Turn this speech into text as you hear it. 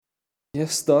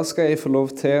Yes, da skal jeg få lov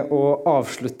til å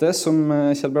avslutte, som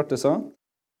Kjell Bjarte sa,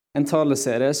 en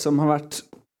taleserie som har vært,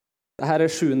 dette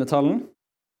er 7. talen,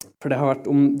 for det har vært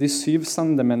om de 7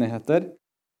 sendemenigheter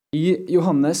i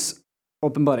Johannes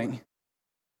åpenbaring.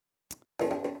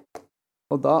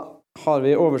 Og da har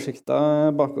vi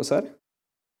oversikten bak oss her,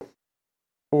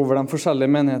 over de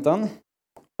forskjellige menighetene,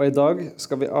 og i dag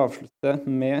skal vi avslutte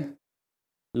med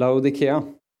Laodikea.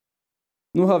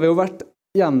 Nå har vi jo vært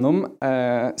gjennom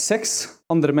 6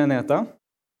 andre menigheter,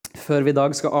 før vi i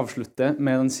dag skal avslutte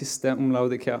med den siste om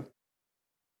Laodikea.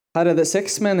 Her er det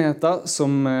 6 menigheter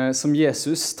som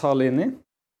Jesus taler inn i,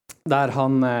 der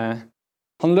han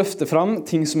løfter fram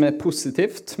ting som er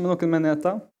positivt med noen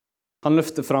menigheter. Han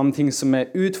løfter fram ting som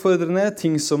er utfordrende,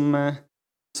 ting som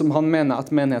han mener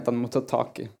at menighetene må ta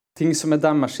tak i. Ting som er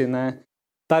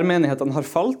der menighetene har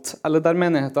falt, eller der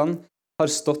menighetene har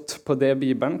stått på det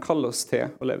Bibelen kaller oss til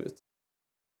å leve ut.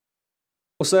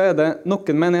 Og så er det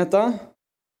noen menigheter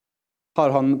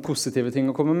har han positive ting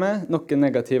å komme med, noen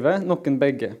negative, noen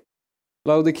begge.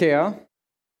 Laodikea,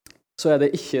 så er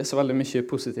det ikke så veldig mye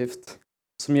positivt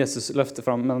som Jesus løfter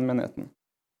fram med den menigheten.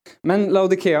 Men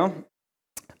Laodikea,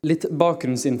 litt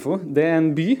bakgrunnsinfo, det er en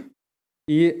by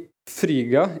i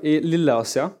Fryga i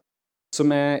Lille-Asia,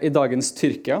 som er i dagens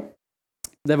Tyrkia.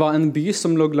 Det var en by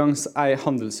som lå langs en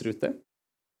handelsrute.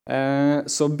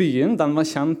 Så byen, den var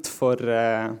kjent for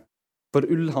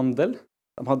ullhandel.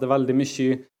 De hadde veldig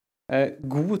mye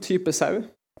god type sau.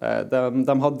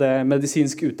 De hadde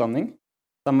medisinsk utdanning.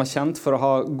 De var kjent for å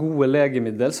ha gode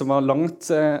legemiddel som var langt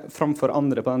framfor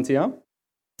andre på den tida.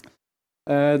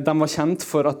 De var kjent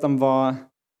for at de var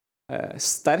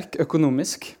sterk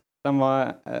økonomisk. De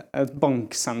var et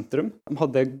banksentrum. De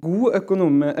hadde god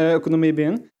økonomi i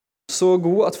byen. Så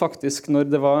god at faktisk når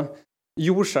det var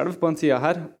jordskjelv på den tida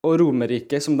her, og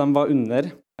Romerriket som de var under,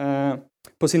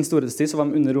 på sin storhetstid så var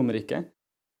de under Romerriket,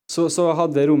 så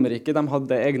hadde Romerriket, de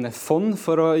hadde egne fond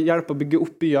for å hjelpe å bygge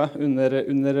opp byer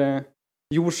under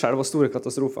jordskjelv og store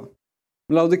katastrofer.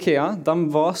 Laodikea, de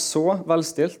var så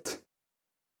velstilt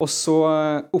og så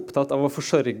opptatt av å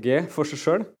forsørge for seg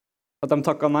selv, at de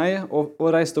takket nei og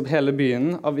reiste opp hele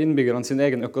byen av innbyggerne sin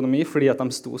egen økonomi fordi at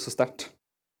de sto så sterkt.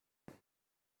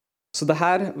 Så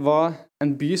dette var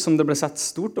en by som det ble sett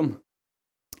stort om,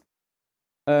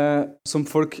 som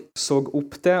folk så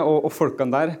opp til, og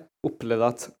folkene der opplevde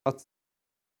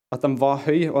at de var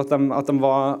høy, og at de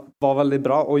var veldig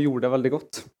bra og gjorde det veldig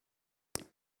godt.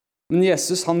 Men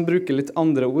Jesus, han bruker litt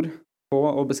andre ord på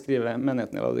å beskrive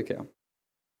menigheten i Laodikea.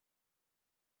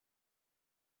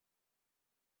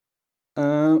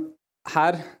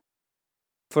 Her,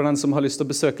 for den som har lyst til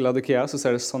å besøke Laodikea, så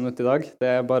ser det sånn ut i dag. Det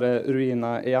er bare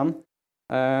ruiner igjen.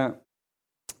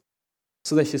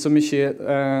 Så det er ikke så mye.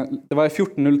 Det var i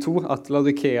 1402 at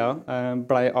Laodikea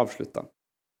ble avsluttet.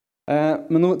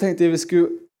 Men nå tenkte jeg vi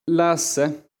skulle lese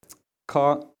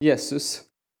hva Jesus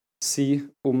sier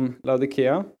om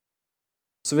Laodikea.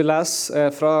 Så vi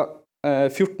leser fra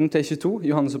 14 til 22,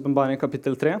 Johannes åpenbaring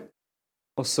kapittel 3,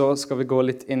 og så skal vi gå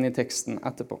litt inn i teksten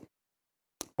etterpå.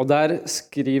 Og der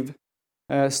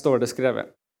står det skrevet: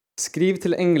 Skriv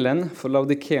til engelen for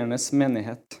laodikeernes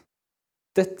menighet.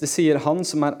 Dette sier han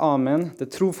som er Amen, det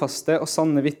trofaste og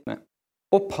sanne vitne,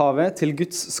 opphavet til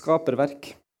Guds skaperverk.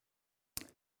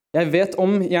 Jeg vet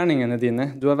om gjerningene dine,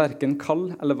 du er hverken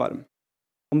kald eller varm.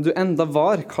 Om du enda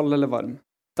var kald eller varm,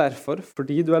 derfor,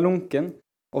 fordi du er lunken,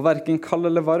 og hverken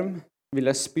kald eller varm, vil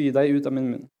jeg spy deg ut av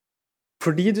min munn.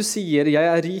 Fordi du sier,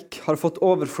 jeg er rik, har fått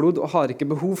overflod og har ikke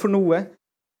behov for noe,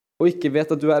 og ikke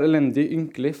vet at du er elendig,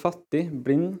 ynkelig, fattig,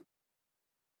 blind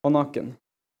og naken.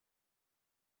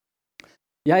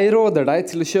 Jeg råder deg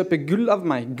til å kjøpe gull av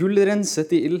meg, gull renset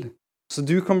i ild, så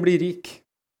du kan bli rik,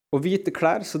 og hvite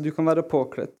klær, så du kan være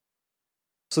påkledd.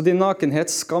 Så din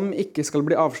nakenhets skam ikke skal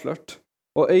bli avslørt,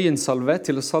 og øyensalve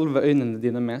til å salve øynene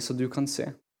dine med, så du kan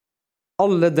se.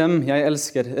 Alle dem jeg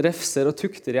elsker, refser og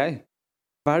tukter jeg.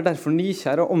 Vær derfor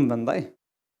nykjær og omvend deg.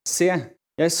 Se,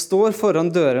 jeg står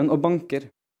foran døren og banker.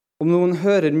 Om noen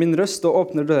hører min røst og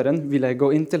åpner døren, vil jeg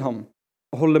gå inn til ham,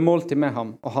 og holde måltid med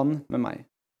ham, og han med meg.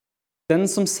 Den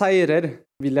som seirer,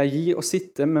 vil jeg gi og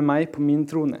sitte med meg på min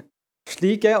trone,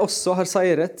 slik jeg også har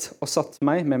seiret og satt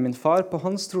meg med min far på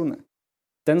hans trone.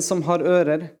 Den som har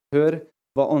ører, hør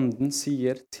hva ånden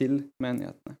sier til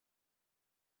menighetene.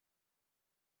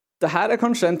 Dette er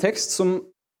kanskje en tekst som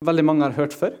veldig mange har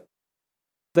hørt før.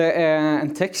 Det er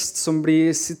en tekst som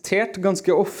blir sitert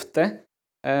ganske ofte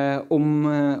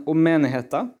om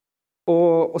menigheter,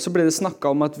 og så blir det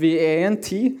snakket om at vi er i en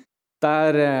tid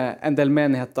der en del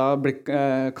menigheter blir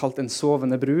kalt en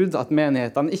sovende brud, at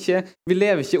menighetene vi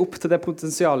lever ikke opp til det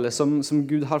potensialet som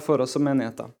Gud har for oss som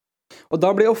menigheter. Og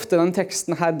da blir ofte den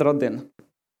teksten her dratt inn.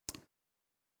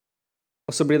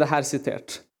 Og så blir det her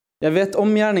sitert. Jeg vet om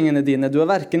gjerningene dine, du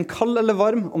hverken kald eller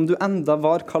varm, om du enda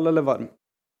var kald eller varm.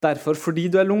 Derfor, fordi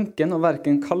du lunken og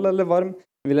hverken kald eller varm,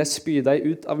 vil jeg spy deg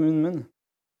ut av min munn.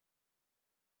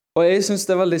 Og jeg synes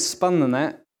det veldig spennende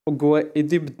å gå i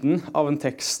dybden av en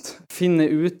tekst, finne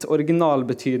ut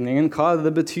originalbetydningen, hva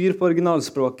det betyr på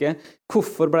originalspråket,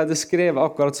 hvorfor ble det skrevet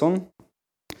akkurat sånn.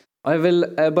 Og jeg vil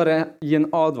bare gi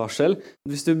en advarsel,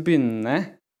 hvis du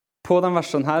begynner på den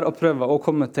versen her og prøver å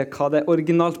komme til hva det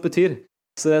originalt betyr,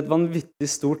 så det et vanvittig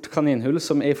stort kaninhull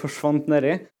som jeg forsvant ned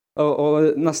i,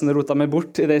 og nesten rota meg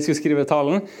bort i det jeg skulle skrive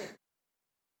talen.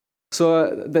 Så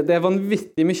det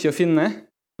vanvittig mye å finne,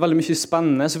 veldig mye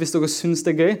spennende, så hvis dere synes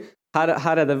det gøy,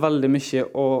 her det veldig mye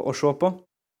å se på.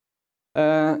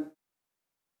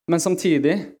 Men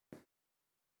samtidig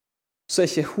så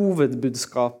ikke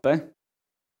hovedbudskapet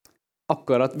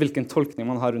akkurat hvilken tolkning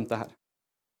man har rundt det her.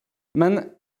 Men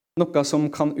noe som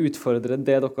kan utfordre det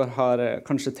dere har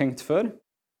kanskje tenkt før,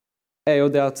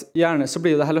 jo det at gjerne så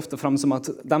blir det her løftet frem som at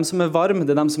dem som varme,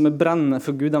 det dem som brennende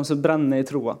for Gud, dem som brenner i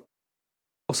troa.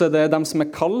 Og så det dem som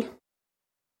kald,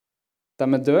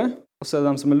 dem døde, og så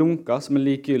dem som lunka, som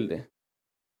likegyldig.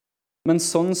 Men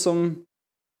sånn som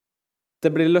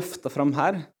det blir løftet frem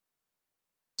her,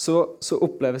 så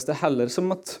oppleves det heller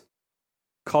som at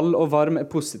kald og varm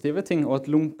positive ting, og at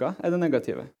lunka det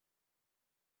negative.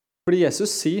 Fordi Jesus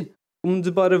sier, om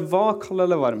du bare var kald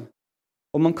eller varm,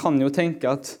 og man kan jo tenke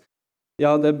at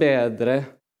ja, det bedre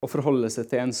å forholde seg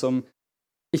til en som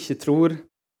ikke tror,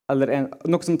 eller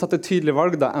noe som har tatt et tydelig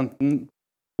valg, da, enten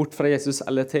bort fra Jesus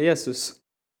eller til Jesus.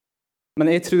 Men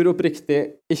jeg tror oppriktig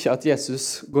ikke at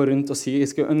Jesus går rundt og sier,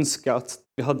 jeg skulle ønske at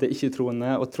vi hadde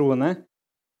ikke-troende og troende.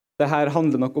 Det her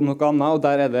handler nok om noe annet, og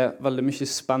der det veldig mye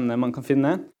spennende man kan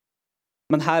finne.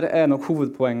 Men her nok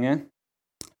hovedpoenget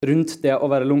rundt det å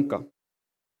være lunka.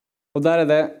 Og der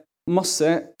det masse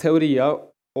teorier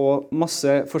og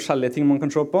masse forskjellige ting man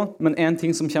kan se på, men en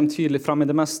ting som kommer tydelig frem i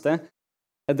det meste,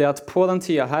 det at på den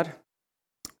tida her,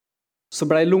 så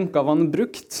ble lunka vann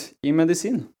brukt i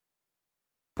medisin.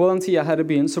 På den tida her i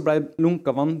byen så ble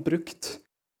lunka vann brukt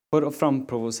for å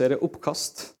framprovosere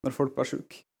oppkast når folk var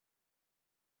syke.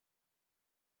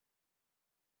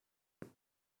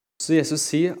 Så Jesus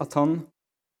sier at han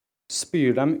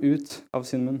spyr dem ut av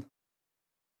sin munn.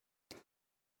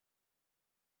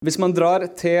 Hvis man drar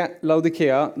til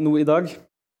Laodikea nå i dag,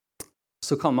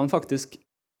 så kan man faktisk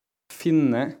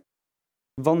finne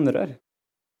vannrør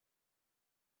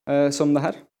som det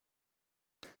her.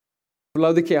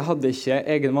 Laodikea hadde ikke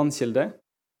egen vannkilde,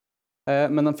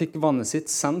 men de fikk vannet sitt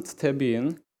sendt til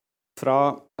byen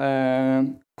fra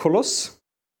Koloss,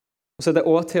 og så det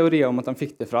også teorier om at de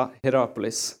fikk det fra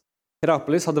Hierapolis.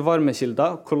 Hierapolis hadde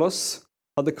varmekilder, Koloss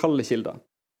hadde kalde kilder.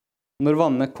 Når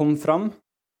vannet kom fram,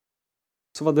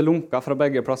 så var det lunka fra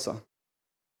begge plasser.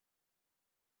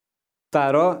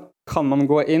 Derav kan man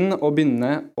gå inn og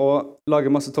begynne å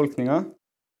lage masse tolkninger,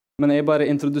 men jeg bare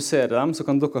introduserer dem, så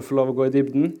kan dere få lov å gå i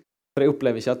dybden, for jeg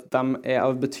opplever ikke at de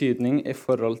av betydning i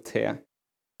forhold til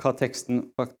hva teksten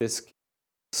faktisk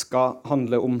skal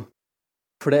handle om.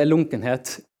 For det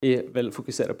lunkenhet jeg vil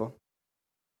fokusere på.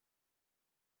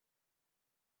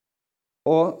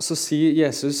 Og så sier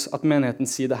Jesus at menigheten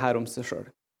sier det her om seg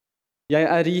selv. Jeg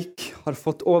rik, har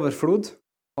fått overflod,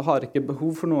 og har ikke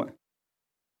behov for noe.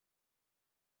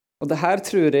 Og det her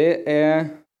tror jeg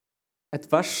et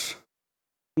vers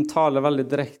som taler veldig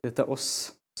direkte til oss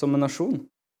som en nasjon.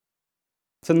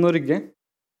 Til Norge.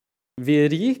 Vi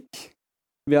rik,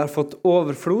 vi har fått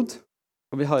overflod,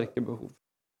 og vi har ikke behov.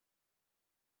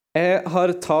 Jeg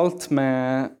har talt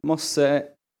med masse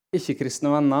ikke-kristne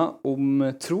venner om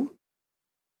tro,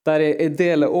 der jeg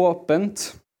deler åpent.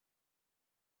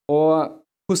 Og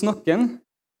hos noen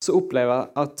så opplever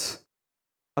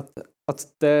jeg at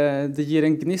det gir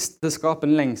en gnist, det skaper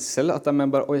en lengsel, at de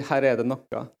bare, oi, her det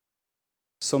noe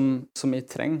som jeg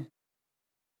trenger.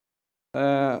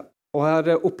 Og jeg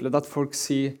har opplevd at folk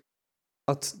sier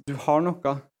at du har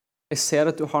noe, jeg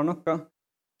ser at du har noe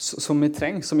som jeg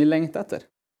trenger, som jeg lengter etter.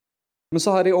 Men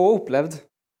så har jeg også opplevd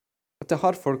at jeg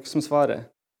har folk som svarer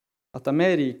at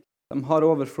de rik, de har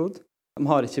overflod, de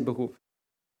har ikke behov.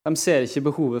 De ser ikke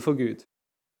behovet for Gud.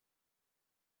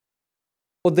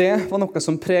 Og det var noe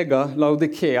som preget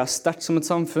Laodikea sterkt som et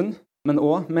samfunn, men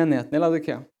også menigheten i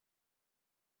Laodikea.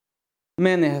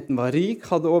 Menigheten var rik,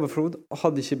 hadde overflod og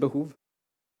hadde ikke behov.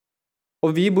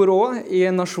 Og vi bor også i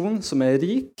en nasjon som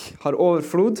rik, har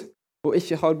overflod og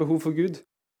ikke har behov for Gud.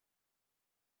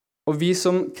 Og vi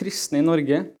som kristne i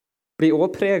Norge blir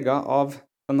også preget av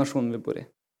den nasjonen vi bor i.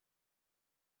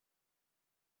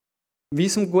 Vi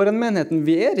som går i menigheten,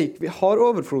 vi rik, vi har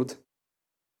overflod.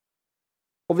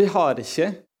 Og vi har ikke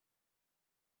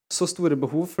så store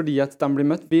behov fordi at de blir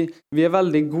møtt. Vi er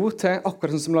veldig gode til,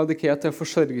 akkurat som Laodikea, til å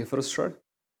forsørge for oss selv.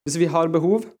 Hvis vi har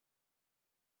behov,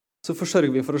 så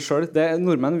forsørger vi for oss selv. Det er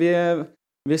nordmenn, vi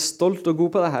er stolt og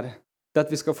gode på det her. Det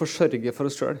at vi skal forsørge for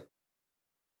oss selv.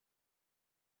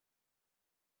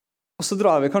 Og så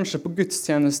drar vi kanskje på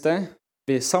gudstjeneste,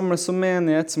 vi samles som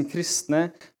menighet, som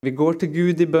kristne, vi går til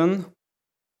Gud i bønn,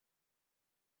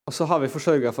 og så har vi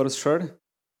forsørget for oss selv.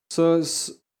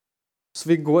 Så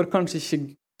vi går kanskje ikke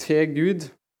til Gud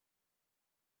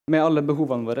med alle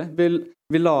behovene våre.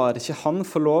 Vi lar ikke han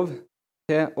få lov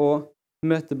til å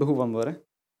møte behovene våre.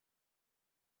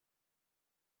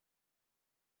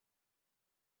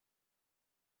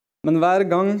 Men hver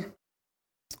gang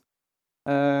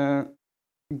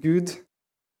Gud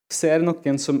ser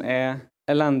noen som er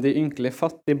elendig, ynkelig,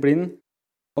 fattig, blind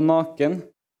og naken,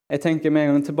 jeg tenker med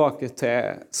en gang tilbake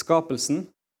til skapelsen,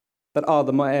 der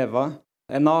Adam og Eva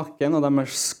er naken, og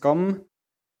deres skam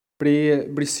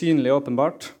blir synlig og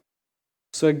åpenbart,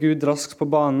 så er Gud raskt på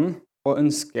banen og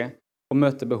ønsker å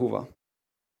møte behovene.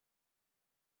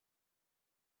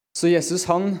 Så Jesus,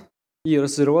 han gir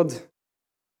oss råd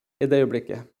i det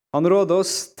øyeblikket. Han råder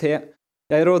oss til,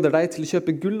 jeg råder deg til å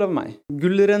kjøpe gull av meg,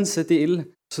 gull renset i ild,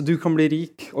 så du kan bli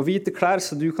rik, og hvite klær,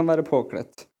 så du kan være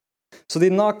påkledd. Så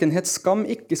din nakenhets skam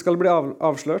ikke skal bli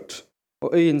avslørt,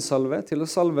 og øyensalve til å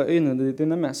salve øynene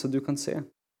dine med, så du kan se.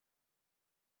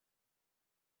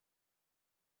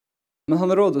 Men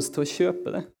han råder oss til å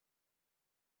kjøpe det.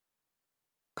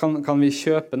 Kan vi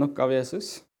kjøpe noe av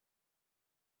Jesus?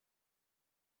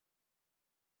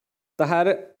 Dette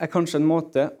er kanskje en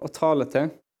måte å tale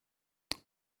til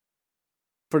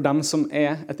for dem som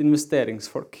er et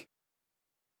investeringsfolk.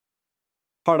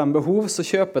 Har de behov, så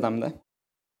kjøper de det.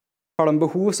 Har de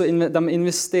behov, så de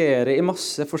investerer i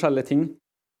masse forskjellige ting.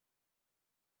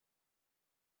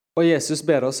 Og Jesus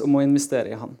ber oss om å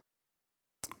investere i han.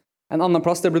 En annen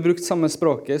plass det blir brukt samme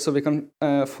språket, så vi kan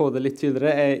få det litt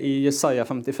tydeligere, er i Jesaja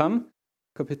 55,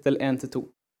 kapittel 1-2.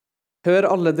 Hør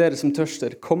alle dere som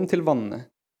tørster, kom til vannet.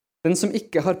 Den som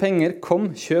ikke har penger,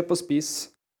 kom, kjøp og spis.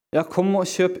 Ja, kom og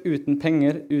kjøp uten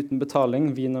penger, uten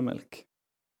betaling, vin og melk.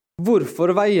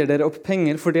 Hvorfor veier dere opp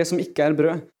penger for det som ikke er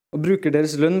brød, og bruker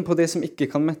deres lønn på det som ikke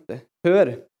kan mette?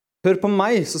 Hør på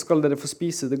meg, så skal dere få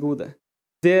spise det gode.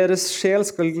 Deres sjel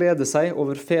skal glede seg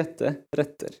over fete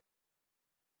retter.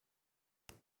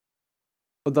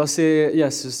 Og da sier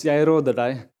Jesus, jeg råder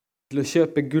deg til å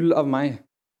kjøpe gull av meg,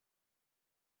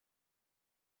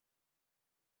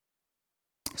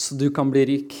 så du kan bli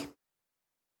rik.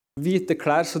 Hvite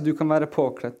klær, så du kan være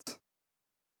påkledd.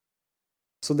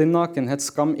 Så din nakenhets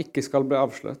skam ikke skal bli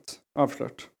avslørt.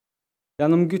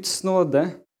 Gjennom Guds nåde,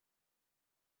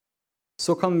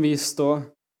 så kan vi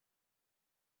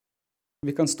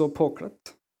kan stå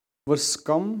påkledd. Vår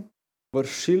skam, vår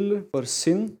skyld, vår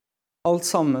synd, alt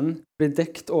sammen blir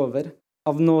dekt over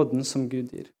av nåden som Gud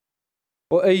gir.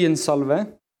 Og øyensalve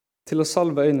til å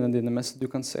salve øynene dine med så du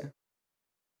kan se.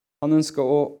 Han ønsker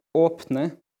å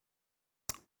åpne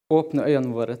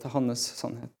øynene våre til hans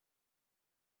sannhet.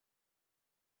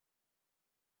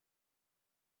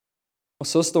 Og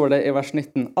så står det i vers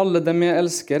 19, alle dem jeg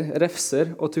elsker,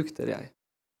 refser og tukter jeg.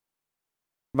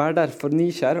 Vær derfor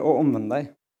nikjær og omvend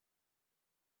deg.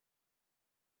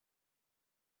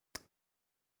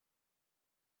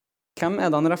 Hvem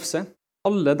er det han refser?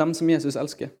 Alle dem som Jesus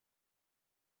elsker.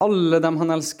 Alle dem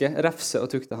han elsker, refser og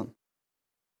tukter han.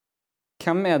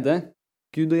 Hvem er det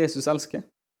Gud og Jesus elsker?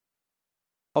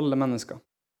 Alle mennesker.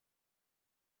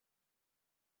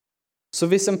 Så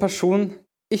hvis en person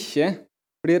ikke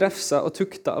blir refset og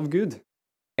tuktet av Gud,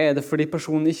 er det fordi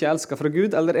personen ikke er elsket fra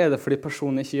Gud, eller er det fordi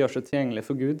personen ikke gjør seg tilgjengelig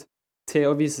for Gud til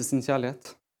å vise sin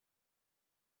kjærlighet?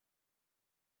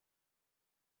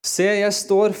 Se, jeg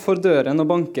står for døren og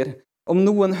banker. Om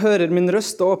noen hører min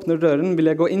røst og åpner døren,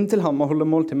 vil jeg gå inn til ham og holde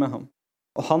måltid med ham,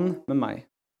 og han med meg.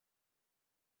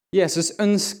 Jesus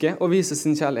ønsker å vise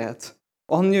sin kjærlighet,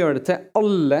 og han gjør det til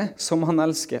alle som han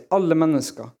elsker, alle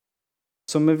mennesker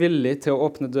som er villige til å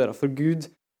åpne døra, for Gud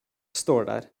står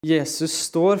der. Jesus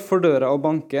står for døra og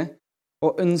banker,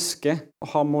 og ønsker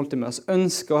å ha måltid med oss,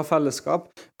 ønsker å ha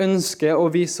fellesskap, ønsker å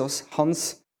vise oss hans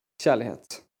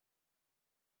kjærlighet.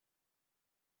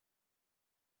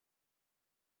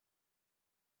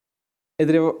 Jeg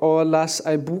driver og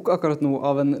leser en bok akkurat nå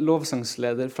av en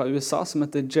lovsangsleder fra USA som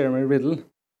heter Jeremy Riddle,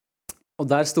 og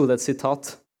der stod det et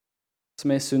sitat som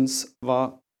jeg synes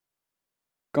var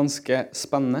ganske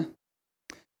spennende.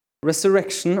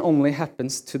 Resurrection only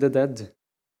happens to the dead.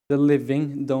 The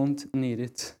living don't need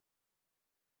it.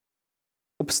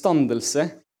 Oppstandelse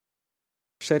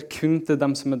skjer kun til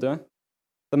dem som døde.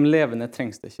 De levende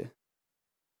trengs det ikke.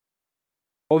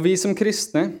 Og vi som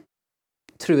kristne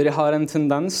tror jeg har en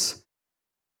tendens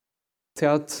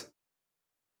til at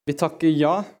vi takker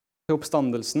ja til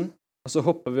oppstandelsen, og så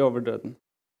hopper vi over døden.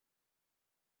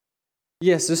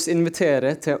 Jesus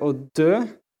inviterer til å dø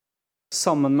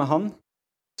sammen med han,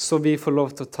 så vi får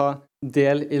lov til å ta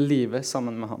del i livet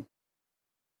sammen med han.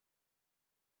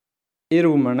 I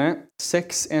Romerne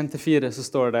 6, 1-4 så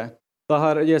står det, da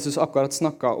har Jesus akkurat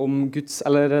snakket om Guds,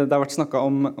 eller det har vært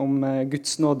snakket om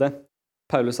Guds nåde.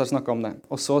 Paulus har snakket om det.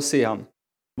 Og så sier han,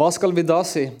 hva skal vi da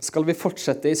si? Skal vi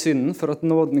fortsette i synden for at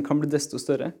nåden kan bli desto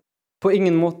større? På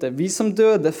ingen måte. Vi som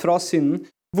døde fra synden,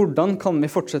 hvordan kan vi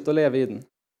fortsette å leve i den?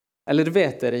 Eller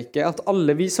vet dere ikke at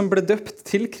alle vi som ble døpt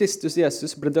til Kristus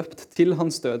Jesus ble døpt til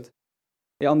hans død?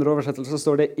 I andre oversettelser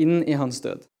står det inn i hans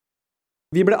død.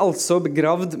 Vi ble altså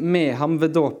begravd med ham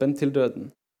ved dåpen til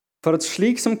døden. For at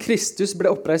slik som Kristus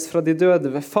ble oppreist fra de døde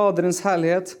ved Faderens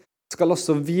herlighet, skal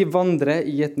også vi vandre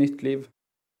i et nytt liv.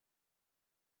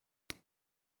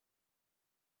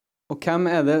 Og hvem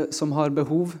er det som har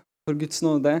behov for Guds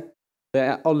nåde? Det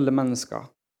er alle mennesker.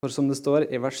 For som det står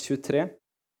i vers 23,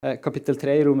 kapittel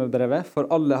 3 i Romerbrevet, for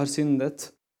alle har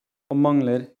syndet og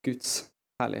mangler Guds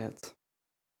herlighet.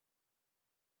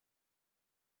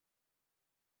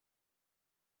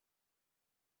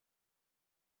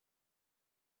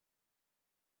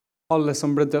 Alle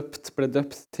som ble døpt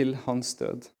til hans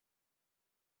død.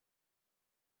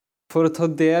 For å ta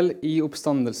del i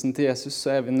oppstandelsen til Jesus,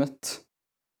 så er vi nødt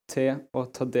til å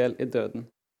ta del i døden.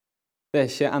 Det er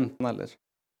ikke enten eller.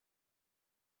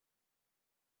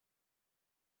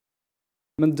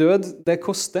 Men død, det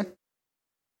koster.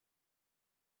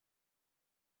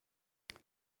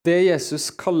 Det Jesus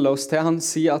kaller oss til, han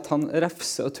sier at han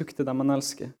refser og tukter dem han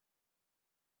elsker.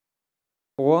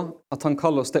 Og at han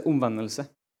kaller oss til omvendelse.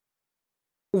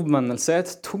 Omvendelse er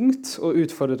et tungt og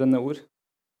utfordrende ord.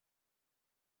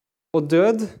 Og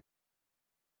død,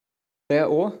 det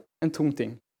er også en tung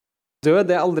ting.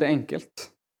 Død er aldri enkelt.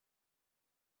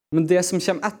 Men det som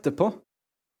kommer etterpå,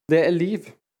 det er liv.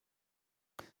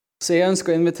 Så jeg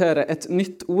ønsker å invitere et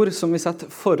nytt ord som vi setter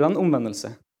foran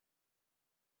omvendelse.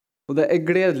 Og det er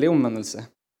gledelig omvendelse.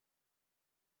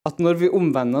 At når vi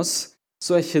omvender oss,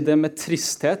 så er ikke det med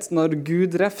tristhet. Når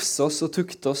Gud refser oss og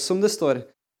tukter oss, som det står,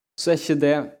 så er ikke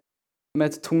det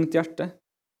med et tungt hjerte.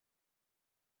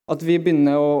 At vi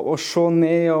begynner å se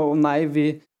ned, og nei,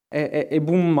 jeg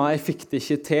bomma, jeg fikk det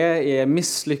ikke til, jeg er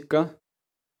mislykket.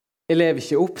 Jeg lever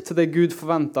ikke opp til det Gud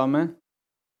forventet av meg.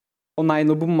 Og nei,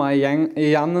 nå bomma jeg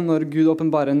igjen når Gud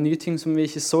åpenbarer en ny ting som vi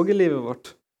ikke så i livet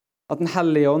vårt. At den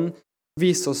hellige ånd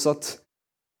viser oss at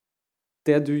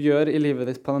det du gjør i livet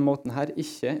ditt på denne måten her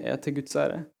ikke er til Guds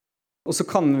ære. Og så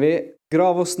kan vi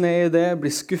grave oss ned i det,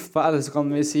 bli skuffet, eller så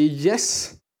kan vi si,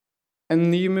 yes, en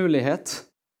ny mulighet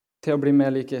til å bli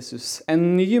mer lik Jesus.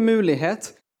 En ny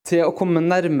mulighet til å komme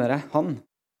nærmere han.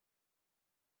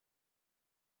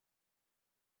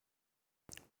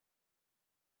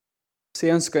 Så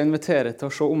jeg ønsker å invitere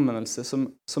til å se omvendelse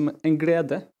som en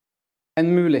glede, en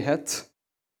mulighet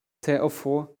til å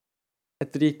få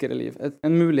et rikere liv,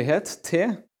 en mulighet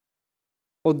til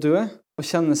å dø og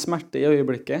kjenne smerte i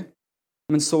øyeblikket,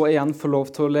 men så igjen få lov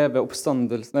til å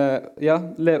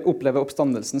oppleve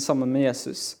oppstandelsen sammen med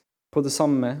Jesus på det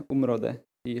samme området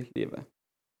i livet.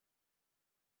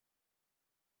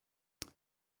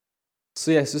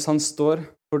 Så Jesus, han står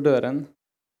for døren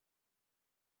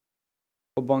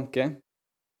og banker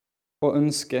og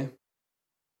ønsker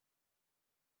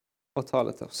å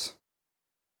tale til oss.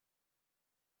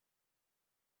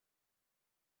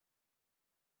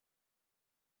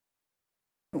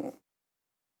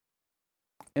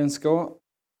 Jeg ønsker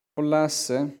å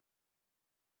lese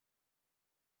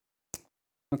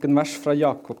noen vers fra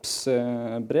Jakobs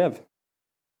brev.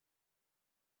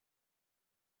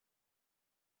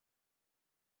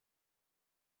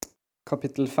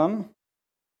 Kapittel 5.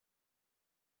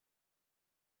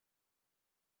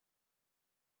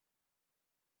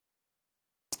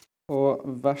 Og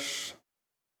vers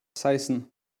 16.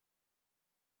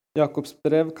 Jakobs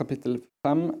brev, kapittel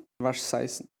 5, vers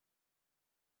 16.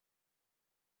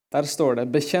 Der står det,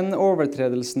 bekjenn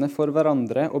overtredelsene for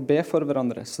hverandre og be for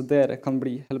hverandre, så dere kan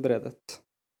bli helbredet.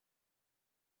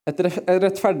 Et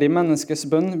rettferdig menneskes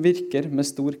bønn virker med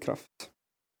stor kraft.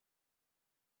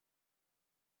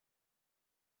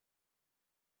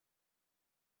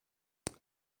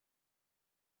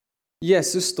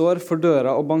 Jesus står for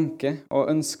døra og banker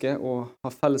og ønsker å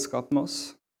ha fellesskap med oss.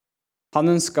 Han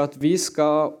ønsker at vi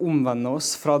skal omvende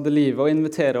oss fra det livet og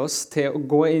invitere oss til å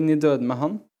gå inn i døden med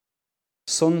han,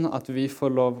 sånn at vi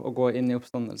får lov å gå inn i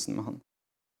oppstandelsen med han.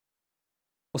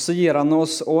 Og så gir han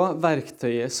oss også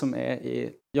verktøyet som i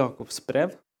Jakobs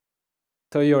brev,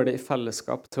 til å gjøre det i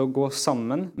fellesskap, til å gå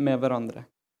sammen med hverandre,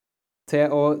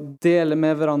 til å dele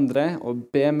med hverandre og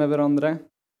be med hverandre.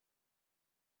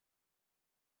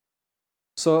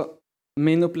 Så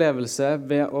min opplevelse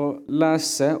ved å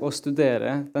lese og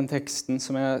studere den teksten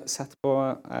som jeg har sett på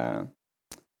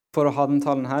for å ha den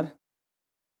talen her,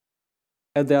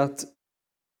 det at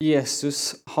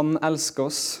Jesus, han elsker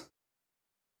oss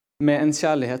med en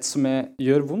kjærlighet som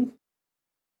gjør vondt.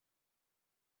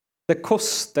 Det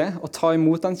koster å ta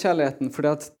imot den kjærligheten, fordi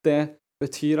at det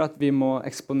betyr at vi må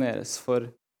eksponeres for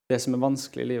det som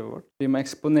vanskelig i livet vårt. Vi må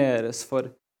eksponeres for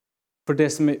det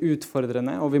som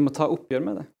utfordrende, og vi må ta oppgjør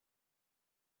med det.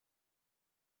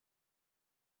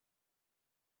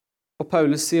 Og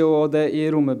Paulus sier jo det i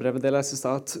Romerbrevet, det leses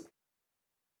da, at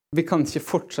vi kan ikke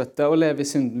fortsette å leve i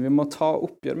synden, vi må ta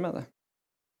oppgjør med det.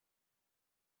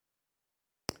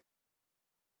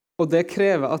 Og det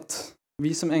krever at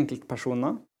vi som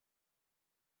enkeltpersoner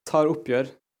tar oppgjør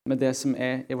med det som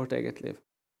i vårt eget liv.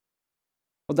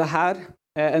 Og det her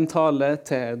en tale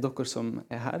til dere som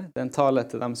her, det en tale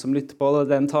til dem som lytter på, og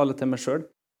det en tale til meg selv.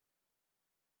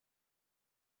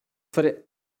 For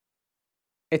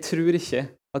jeg tror ikke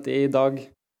at jeg i dag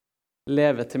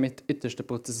lever til mitt ytterste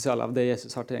potensial av det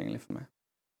Jesus har tilgjengelig for meg.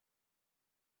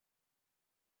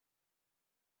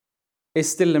 Jeg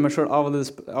stiller meg selv av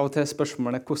og til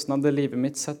spørsmålet, hvordan hadde livet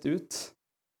mitt sett ut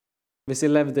hvis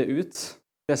jeg levde ut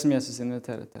det som Jesus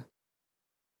inviterer til?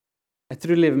 Jeg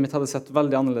tror livet mitt hadde sett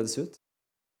veldig annerledes ut.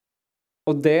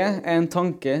 Og det en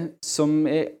tanke som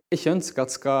jeg ikke ønsker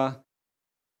at skal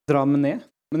dra meg ned,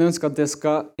 men jeg ønsker at det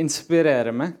skal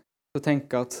inspirere meg til å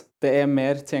tenke at det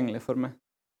mer tilgjengelig for meg.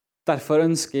 Derfor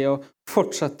ønsker jeg å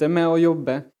fortsette med å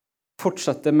jobbe,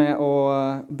 fortsette med å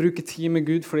bruke tid med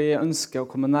Gud, fordi jeg ønsker å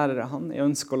komme nærere han. Jeg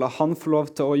ønsker å la han få lov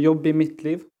til å jobbe i mitt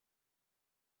liv.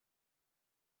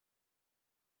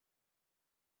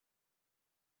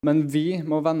 Men vi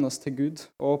må vende oss til Gud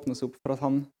og åpne oss opp for at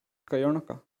han skal gjøre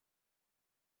noe.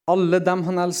 Alle dem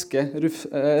han elsker,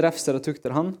 refser og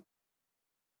tukter han,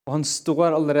 og han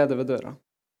står allerede ved døra.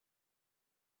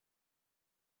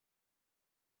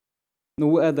 Nå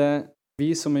det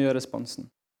vi som må gjøre responsen.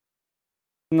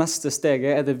 Neste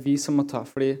steget det vi som må ta,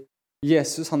 fordi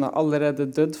Jesus han har allerede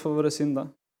dødd for våre synder.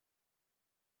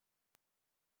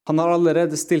 Han har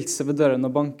allerede stilt seg ved døren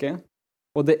og banket,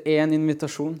 og det en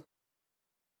invitasjon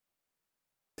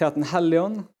til at den Hellige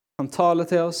Ånd kan tale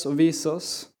til oss og vise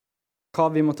oss hva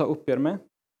vi må ta oppgjør med,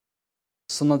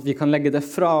 sånn at vi kan legge det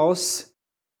fra oss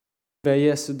ved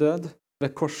Jesu død,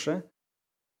 ved korset,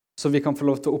 så vi kan få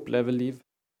lov til å oppleve liv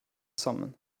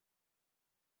sammen.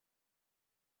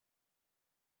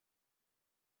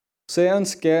 Så jeg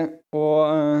ønsker å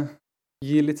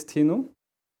gi litt tid nå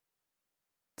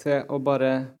til å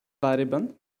bare være i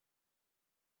bønn,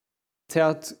 til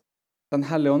at den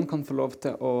Hellige Ånd kan få lov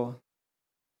til å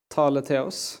tale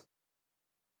til oss.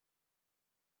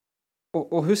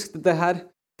 Og husk, det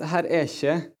her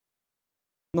ikke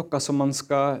noe som man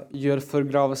skal gjøre for å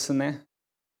grave seg ned.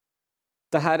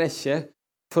 Det her ikke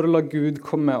for å la Gud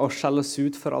komme og skjelle oss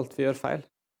ut for alt vi gjør feil.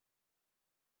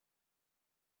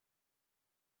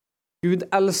 Gud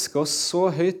elsker oss så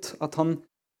høyt at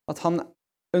han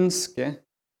ønsker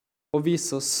å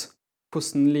vise oss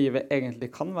hvordan livet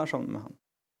egentlig kan være sammen med han.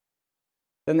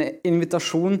 Det en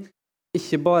invitasjon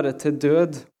ikke bare til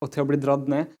død og til å bli dratt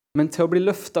ned, men til å bli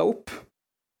løftet opp.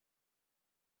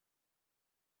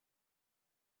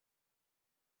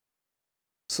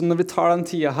 Så når vi tar den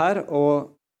tiden her,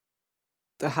 og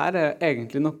det her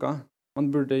egentlig noe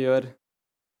man burde gjøre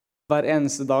hver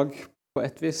eneste dag på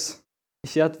et vis.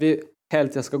 Ikke at vi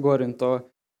hele tiden skal gå rundt og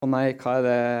nei, hva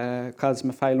det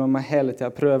som feil, man må hele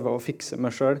tiden prøve å fikse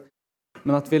meg selv.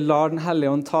 Men at vi lar den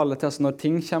Hellige Ånd tale til oss når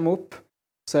ting kommer opp,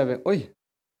 så vi, oi,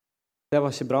 det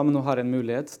var ikke bra, men nå har jeg en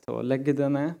mulighet til å legge det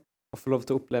ned og få lov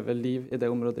til å oppleve liv i det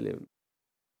området i livet.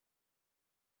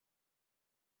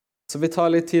 Så vi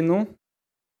tar litt tid nå.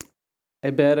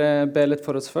 Jeg ber litt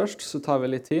for oss først, så tar vi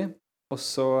litt tid, og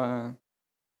så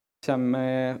kommer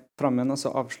jeg frem igjen, og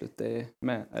så avslutter jeg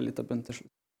med en liten bønn til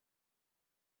slutt.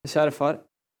 Kjære far,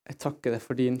 jeg takker deg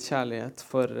for din kjærlighet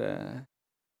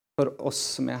for oss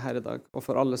som her i dag, og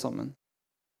for alle sammen.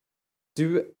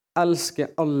 Du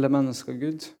elsker alle mennesker,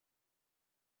 Gud.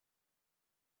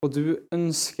 Og du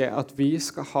ønsker at vi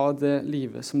skal ha det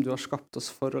livet som du har skapt oss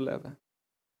for å leve.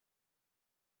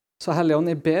 Så Hellige Ånd,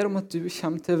 jeg ber om at du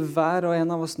kommer til hver og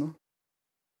en av oss nå.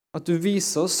 At du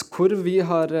viser oss hvor vi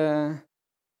har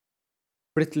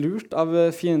blitt lurt av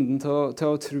fienden til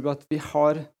å tro at vi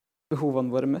har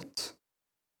behovene våre møtt.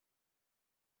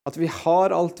 At vi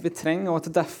har alt vi trenger, og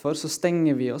at derfor så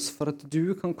stenger vi oss for at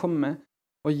du kan komme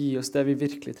og gi oss det vi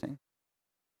virkelig trenger.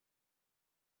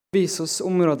 Vis oss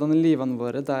områdene i livene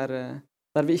våre der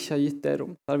vi ikke har gitt det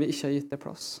rom, der vi ikke har gitt det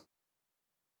plass.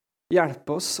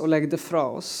 Hjelp oss å legge det fra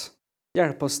oss.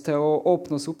 Hjelp oss til å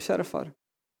åpne oss opp, kjære far,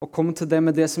 og komme til det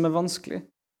med det som er vanskelig.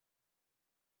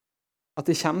 At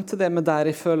jeg kommer til det med der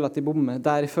jeg føler at jeg bommer,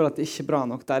 der jeg føler at det ikke er bra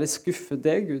nok, der jeg skuffer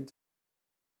deg, Gud.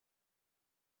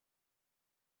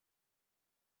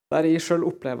 Der jeg selv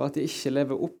opplever at jeg ikke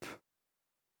lever opp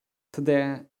til det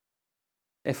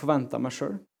jeg forventer av meg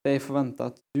selv, det jeg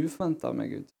forventer at du forventer av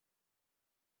meg, Gud.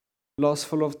 La oss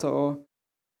få lov til å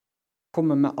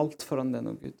komme med alt foran det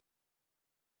nå, Gud.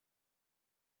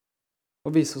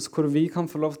 Og vis oss hvor vi kan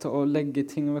få lov til å legge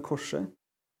ting ved korset.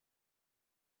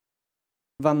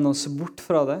 Vende oss bort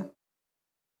fra det,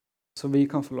 så vi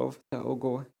kan få lov til å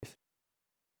gå i fred.